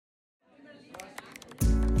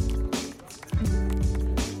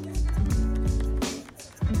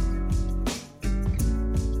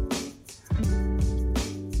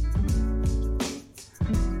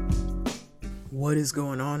What is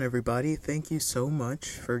going on, everybody? Thank you so much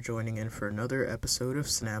for joining in for another episode of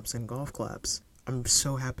Snaps and Golf Claps. I'm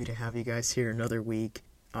so happy to have you guys here another week.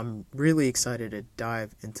 I'm really excited to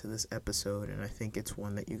dive into this episode, and I think it's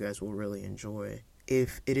one that you guys will really enjoy.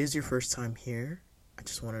 If it is your first time here, I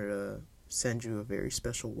just wanted to send you a very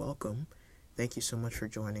special welcome. Thank you so much for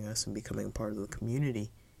joining us and becoming a part of the community.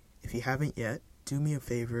 If you haven't yet, do me a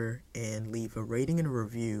favor and leave a rating and a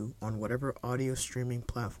review on whatever audio streaming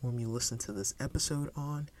platform you listen to this episode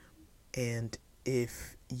on. And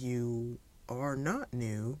if you are not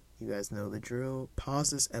new, you guys know the drill. Pause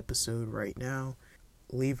this episode right now.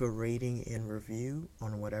 Leave a rating and review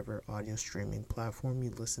on whatever audio streaming platform you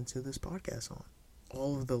listen to this podcast on.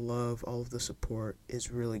 All of the love, all of the support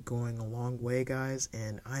is really going a long way, guys,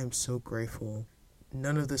 and I am so grateful.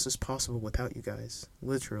 None of this is possible without you guys,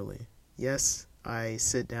 literally. Yes, I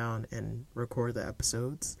sit down and record the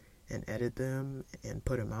episodes and edit them and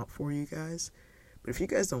put them out for you guys. But if you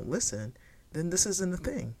guys don't listen, then this isn't a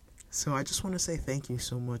thing. So I just want to say thank you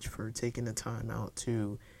so much for taking the time out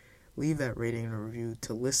to leave that rating and review,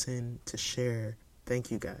 to listen, to share.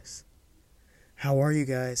 Thank you guys. How are you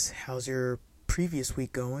guys? How's your previous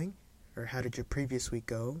week going? Or how did your previous week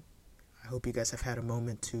go? I hope you guys have had a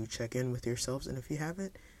moment to check in with yourselves. And if you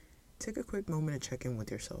haven't, take a quick moment to check in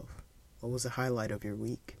with yourself. What was the highlight of your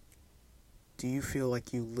week? Do you feel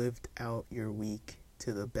like you lived out your week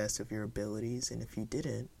to the best of your abilities? And if you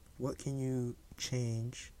didn't, what can you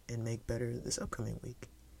change and make better this upcoming week?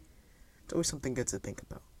 It's always something good to think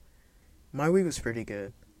about. My week was pretty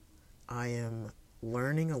good. I am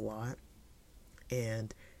learning a lot,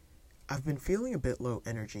 and I've been feeling a bit low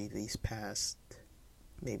energy these past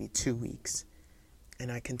maybe 2 weeks.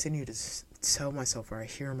 And I continue to tell myself, or I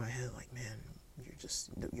hear in my head, like, man,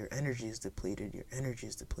 your energy is depleted,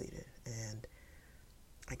 and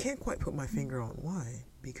I can't quite put my finger on why,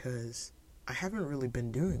 because I haven't really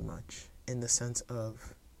been doing much in the sense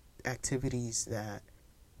of activities that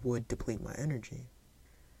would deplete my energy.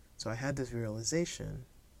 So I had this realization,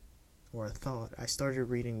 or a thought. I started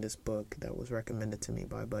reading this book that was recommended to me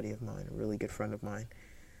by a buddy of mine, a really good friend of mine,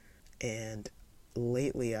 and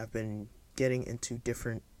lately I've been getting into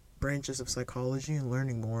different branches of psychology and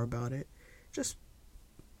learning more about it. Just,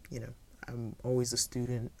 I'm always a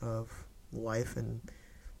student of life and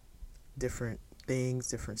different things,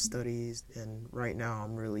 different studies, and right now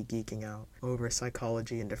I'm really geeking out over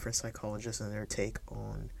psychology and different psychologists and their take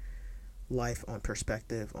on life, on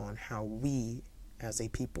perspective, on how we as a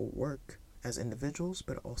people work as individuals,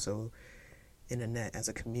 but also in a net as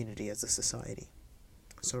a community, as a society.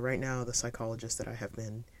 So right now, the psychologist that I have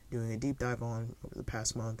been doing a deep dive on over the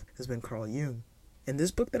past month has been Carl Jung. And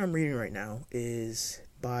this book that I'm reading right now his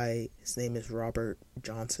name is Robert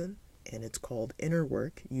Johnson, and it's called Inner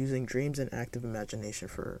Work, Using Dreams and Active Imagination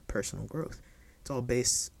for Personal Growth. It's all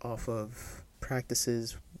based off of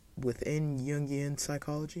practices within Jungian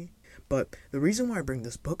psychology. But the reason why I bring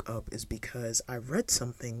this book up is because I read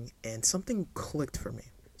something and something clicked for me.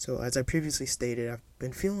 So as I previously stated, I've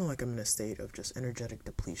been feeling like I'm in a state of just energetic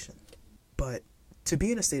depletion. But to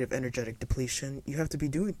be in a state of energetic depletion, you have to be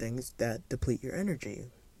doing things that deplete your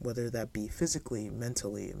energy, whether that be physically,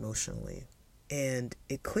 mentally, emotionally. And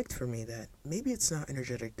it clicked for me that maybe it's not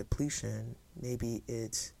energetic depletion, maybe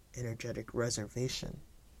it's energetic reservation.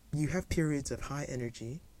 You have periods of high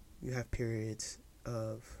energy, you have periods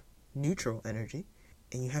of neutral energy,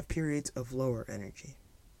 and you have periods of lower energy.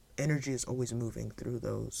 Energy is always moving through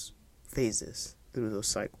those phases, through those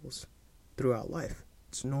cycles, throughout life.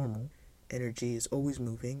 It's normal. Energy is always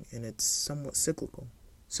moving, and it's somewhat cyclical.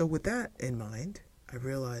 So with that in mind, I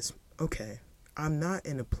realized, okay, I'm not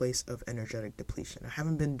in a place of energetic depletion. I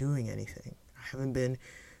haven't been doing anything. I haven't been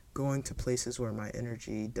going to places where my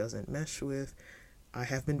energy doesn't mesh with. I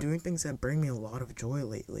have been doing things that bring me a lot of joy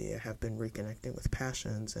lately. I have been reconnecting with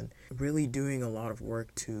passions and really doing a lot of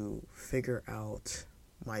work to figure out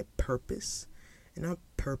my purpose. And not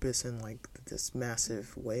purpose in like this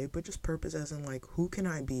massive way, but just purpose as in like, who can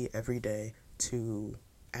I be every day to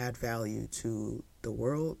add value to the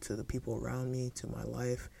world, to the people around me, to my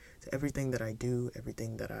life, to everything that I do,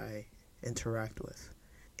 everything that I interact with.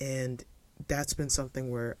 And that's been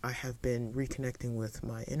something where I have been reconnecting with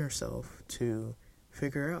my inner self to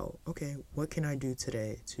figure out, okay, what can I do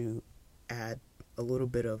today to add a little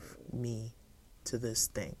bit of me to this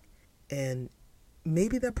thing? And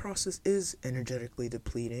maybe that process is energetically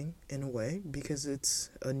depleting in a way because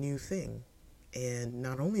it's a new thing. And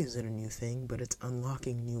not only is it a new thing, but it's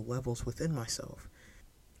unlocking new levels within myself.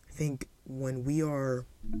 I think when we are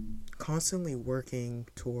constantly working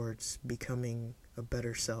towards becoming a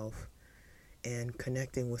better self and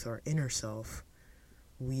connecting with our inner self,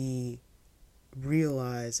 we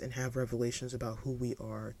realize and have revelations about who we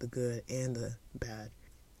are, the good and the bad.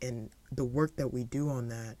 And the work that we do on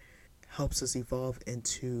that helps us evolve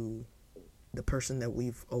into the person that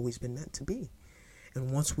we've always been meant to be.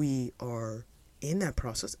 And once we are in that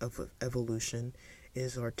process of evolution, it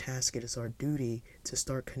is our task, it is our duty to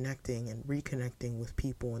start connecting and reconnecting with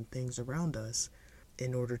people and things around us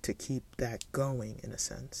in order to keep that going, in a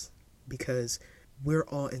sense. Because we're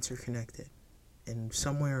all interconnected in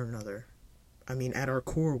some way or another. I mean, at our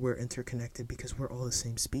core, we're interconnected because we're all the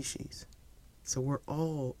same species. So we're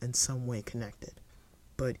all in some way connected.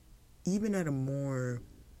 But even at a more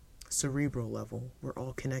cerebral level, we're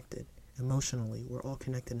all connected. Emotionally, we're all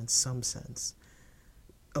connected in some sense.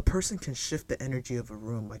 A person can shift the energy of a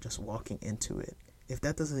room by just walking into it. If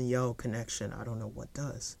that doesn't yell connection, I don't know what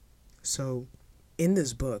does. So in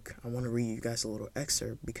this book, I want to read you guys a little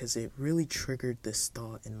excerpt because it really triggered this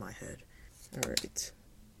thought in my head. All right.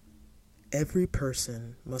 Every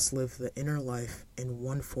person must live the inner life in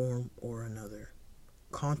one form or another,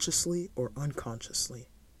 consciously or unconsciously,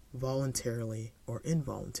 voluntarily or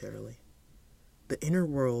involuntarily. The inner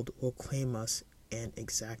world will claim us and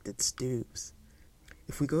exact its dues.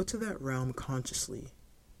 If we go to that realm consciously,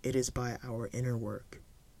 it is by our inner work,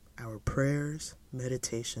 our prayers,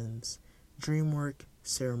 meditations, dream work,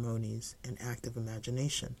 ceremonies, and active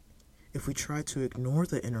imagination. If we try to ignore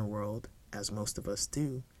the inner world, as most of us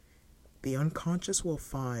do, the unconscious will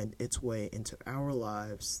find its way into our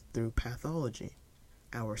lives through pathology,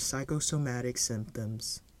 our psychosomatic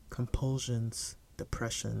symptoms, compulsions,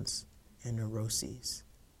 depressions, and neuroses.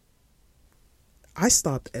 I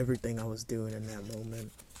stopped everything I was doing in that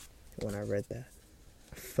moment when I read that.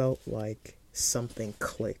 I felt like something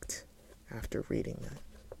clicked after reading that.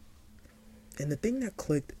 And the thing that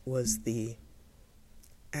clicked was the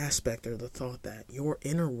aspect or the thought that your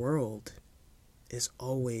inner world is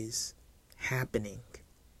always happening.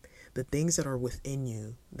 The things that are within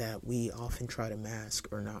you that we often try to mask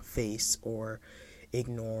or not face or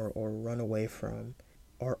ignore or run away from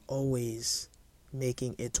are always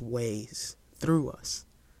making its ways through us.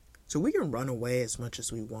 So we can run away as much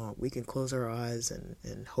as we want. We can close our eyes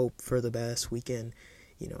and hope for the best. We can,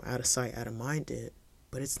 out of sight, out of mind it.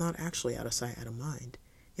 But it's not actually out of sight, out of mind.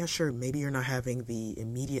 Yeah, sure, maybe you're not having the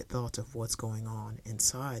immediate thoughts of what's going on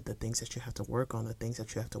inside, the things that you have to work on, the things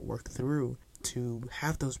that you have to work through to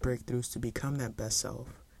have those breakthroughs to become that best self,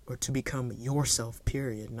 or to become yourself,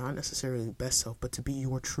 period. Not necessarily best self, but to be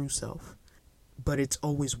your true self. But it's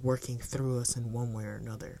always working through us in one way or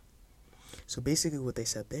another. So basically what they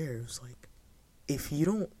said there was like, if you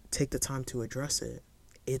don't take the time to address it,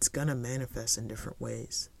 it's going to manifest in different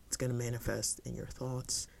ways. It's going to manifest in your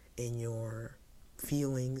thoughts, in your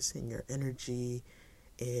feelings, in your energy,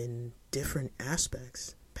 in different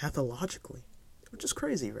aspects, pathologically, which is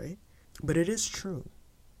crazy, right? But it is true,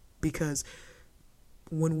 because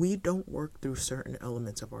when we don't work through certain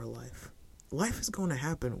elements of our life, life is going to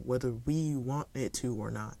happen whether we want it to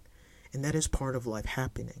or not. And that is part of life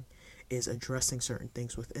happening, is addressing certain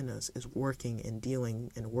things within us, is working and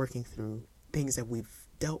dealing and working through things that we've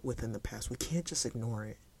dealt with in the past. We can't just ignore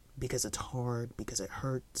it because it's hard, because it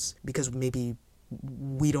hurts, because maybe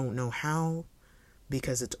we don't know how,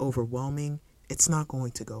 because it's overwhelming. It's not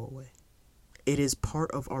going to go away. It is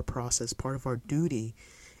part of our process, part of our duty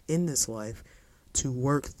in this life to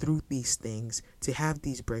work through these things, to have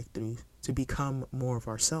these breakthroughs, to become more of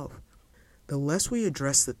ourselves. The less we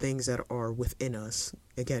address the things that are within us,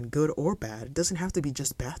 again, good or bad, it doesn't have to be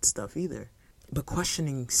just bad stuff either, but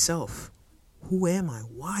questioning self. Who am I?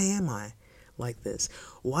 Why am I like this?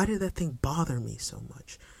 Why did that thing bother me so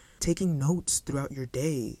much? Taking notes throughout your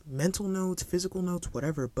day, mental notes, physical notes,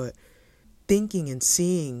 whatever, but thinking and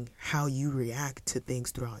seeing how you react to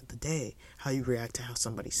things throughout the day, how you react to how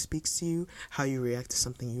somebody speaks to you, how you react to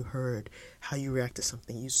something you heard, how you react to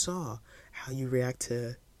something you saw, how you react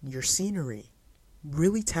to your scenery.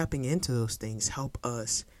 Really tapping into those things help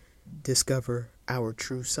us discover our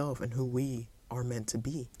true self and who we are meant to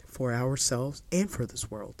be for ourselves and for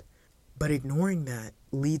this world. But ignoring that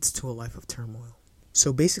leads to a life of turmoil.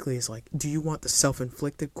 So basically it's like, do you want the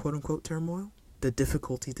self-inflicted quote-unquote turmoil? The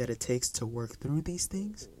difficulty that it takes to work through these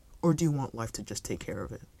things? Or do you want life to just take care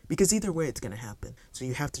of it? Because either way it's going to happen. So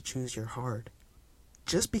you have to choose your hard.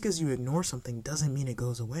 Just because you ignore something doesn't mean it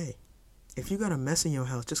goes away. If you got a mess in your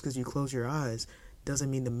house just because you close your eyes doesn't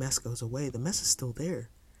mean the mess goes away. The mess is still there.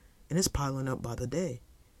 And it's piling up by the day.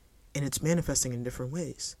 And it's manifesting in different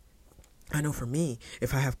ways. I know for me,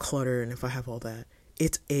 if I have clutter and if I have all that,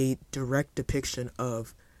 it's a direct depiction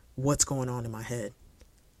of what's going on in my head.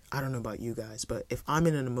 I don't know about you guys, but if I'm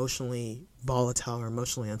in an emotionally volatile or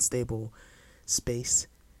emotionally unstable space,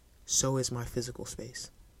 so is my physical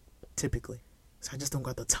space, typically. So I just don't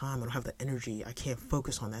got the time. I don't have the energy. I can't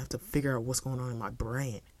focus on that. I have to figure out what's going on in my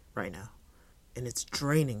brain right now. And it's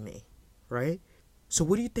draining me, right? So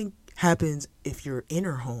what do you think happens if your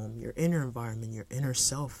inner home, your inner environment, your inner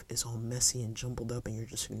self is all messy and jumbled up and you're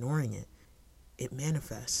just ignoring it? It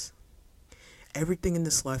manifests. Everything in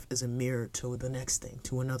this life is a mirror to the next thing,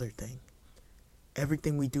 to another thing.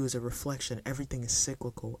 Everything we do is a reflection. Everything is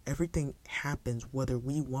cyclical. Everything happens whether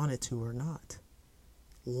we want it to or not.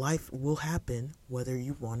 Life will happen whether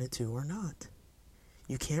you want it to or not.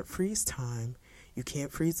 You can't freeze time. You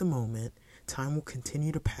can't freeze the moment. Time will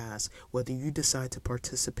continue to pass whether you decide to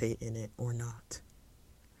participate in it or not.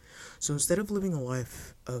 So instead of living a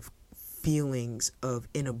life of feelings of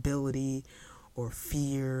inability or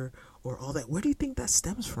fear or all that, where do you think that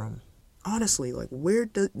stems from? Honestly, like where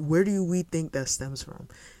do we think that stems from?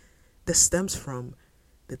 That stems from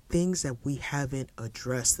the things that we haven't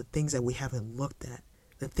addressed, the things that we haven't looked at,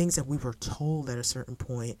 the things that we were told at a certain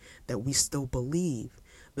point that we still believe,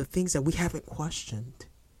 the things that we haven't questioned.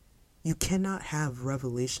 You cannot have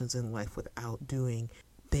revelations in life without doing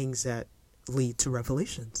things that lead to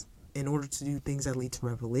revelations. In order to do things that lead to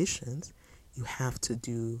revelations, you have to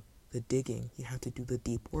do the digging. You have to do the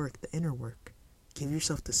deep work, the inner work. Give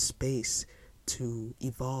yourself the space to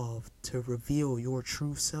evolve, to reveal your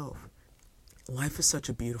true self. Life is such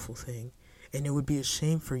a beautiful thing, and it would be a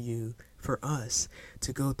shame for us,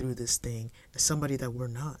 to go through this thing as somebody that we're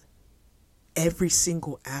not. Every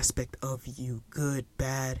single aspect of you, good,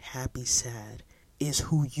 bad, happy, sad, is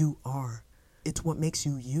who you are. It's what makes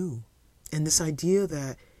you you. And this idea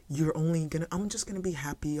that I'm just gonna be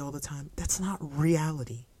happy all the time, that's not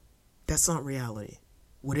reality. That's not reality.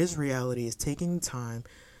 What is reality is taking time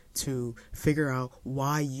to figure out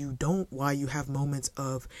why you have moments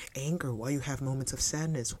of anger, why you have moments of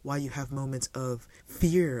sadness, why you have moments of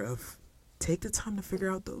fear. Take the time to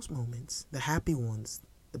figure out those moments, the happy ones,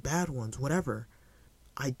 the bad ones, whatever.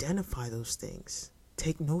 Identify those things.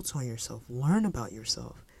 Take notes on yourself. Learn about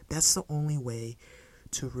yourself. That's the only way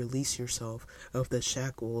to release yourself of the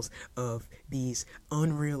shackles of these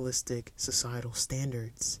unrealistic societal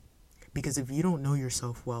standards. Because if you don't know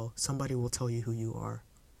yourself well, somebody will tell you who you are,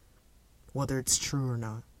 whether it's true or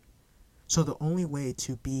not. So the only way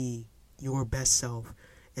to be your best self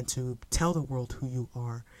and to tell the world who you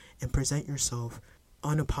are and present yourself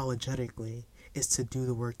unapologetically is to do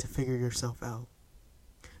the work to figure yourself out.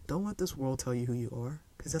 Don't let this world tell you who you are,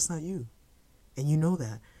 because that's not you. And you know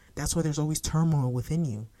that. That's why there's always turmoil within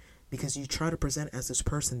you, because you try to present as this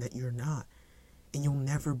person that you're not. And you'll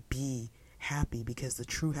never be happy, because the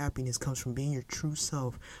true happiness comes from being your true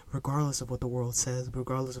self, regardless of what the world says,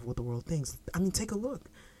 regardless of what the world thinks. I mean, take a look.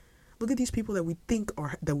 Look at these people that we think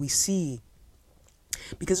are, that we see.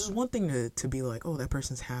 Because it's one thing to be like, oh, that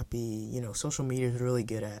person's happy. You know, social media is really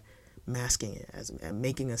good at masking it, at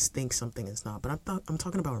making us think something is not. But I'm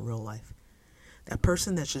talking about in real life. That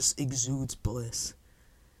person that just exudes bliss,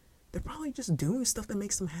 they're probably just doing stuff that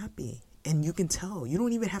makes them happy. And you can tell. You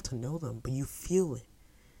don't even have to know them, but you feel it.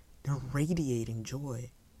 They're radiating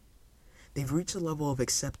joy. They've reached a level of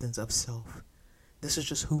acceptance of self. This is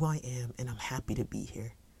just who I am, and I'm happy to be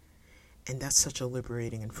here. And that's such a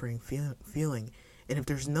liberating and freeing feeling. And if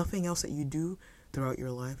there's nothing else that you do throughout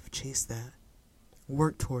your life, chase that.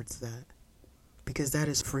 Work towards that. Because that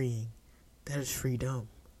is freeing. That is freedom.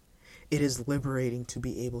 It is liberating to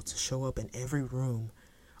be able to show up in every room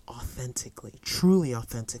authentically, truly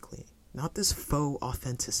authentically. Not this faux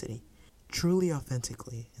authenticity. Truly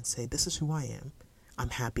authentically, and say, this is who I am.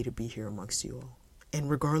 I'm happy to be here amongst you all. And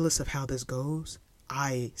regardless of how this goes,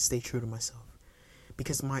 I stay true to myself.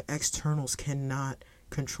 Because my externals cannot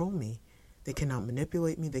control me. They cannot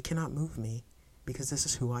manipulate me. They cannot move me. Because this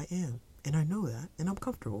is who I am. And I know that. And I'm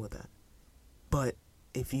comfortable with that. But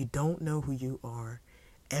if you don't know who you are,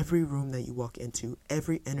 every room that you walk into,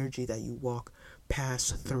 every energy that you walk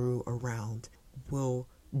past, through, around, will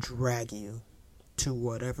drag you to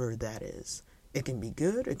whatever that is. It can be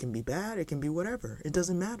good, it can be bad, it can be whatever. It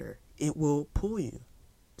doesn't matter. It will pull you.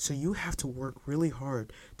 So you have to work really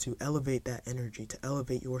hard to elevate that energy, to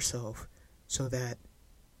elevate yourself, so that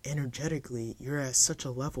energetically you're at such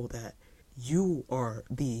a level that you are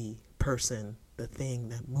the person, the thing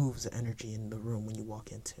that moves the energy in the room when you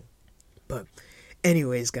walk into. But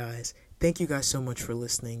anyways, guys, thank you guys so much for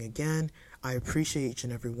listening again. I appreciate each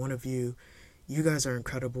and every one of you. You guys are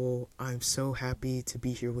incredible. I'm so happy to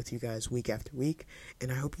be here with you guys week after week, and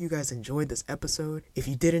I hope you guys enjoyed this episode. If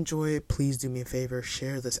you did enjoy it, please do me a favor,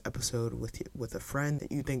 share this episode with a friend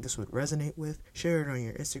that you think this would resonate with. Share it on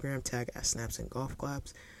your Instagram, tag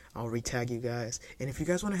 @SnapsAndGolfClaps. I'll retag you guys. And if you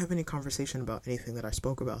guys want to have any conversation about anything that I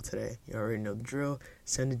spoke about today, you already know the drill.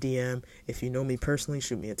 Send a DM. If you know me personally,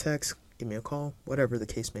 shoot me a text, give me a call, whatever the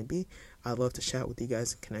case may be. I'd love to chat with you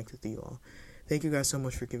guys and connect with you all. Thank you guys so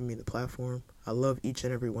much for giving me the platform. I love each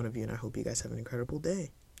and every one of you, and I hope you guys have an incredible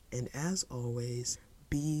day. And as always,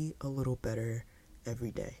 be a little better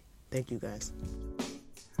every day. Thank you guys.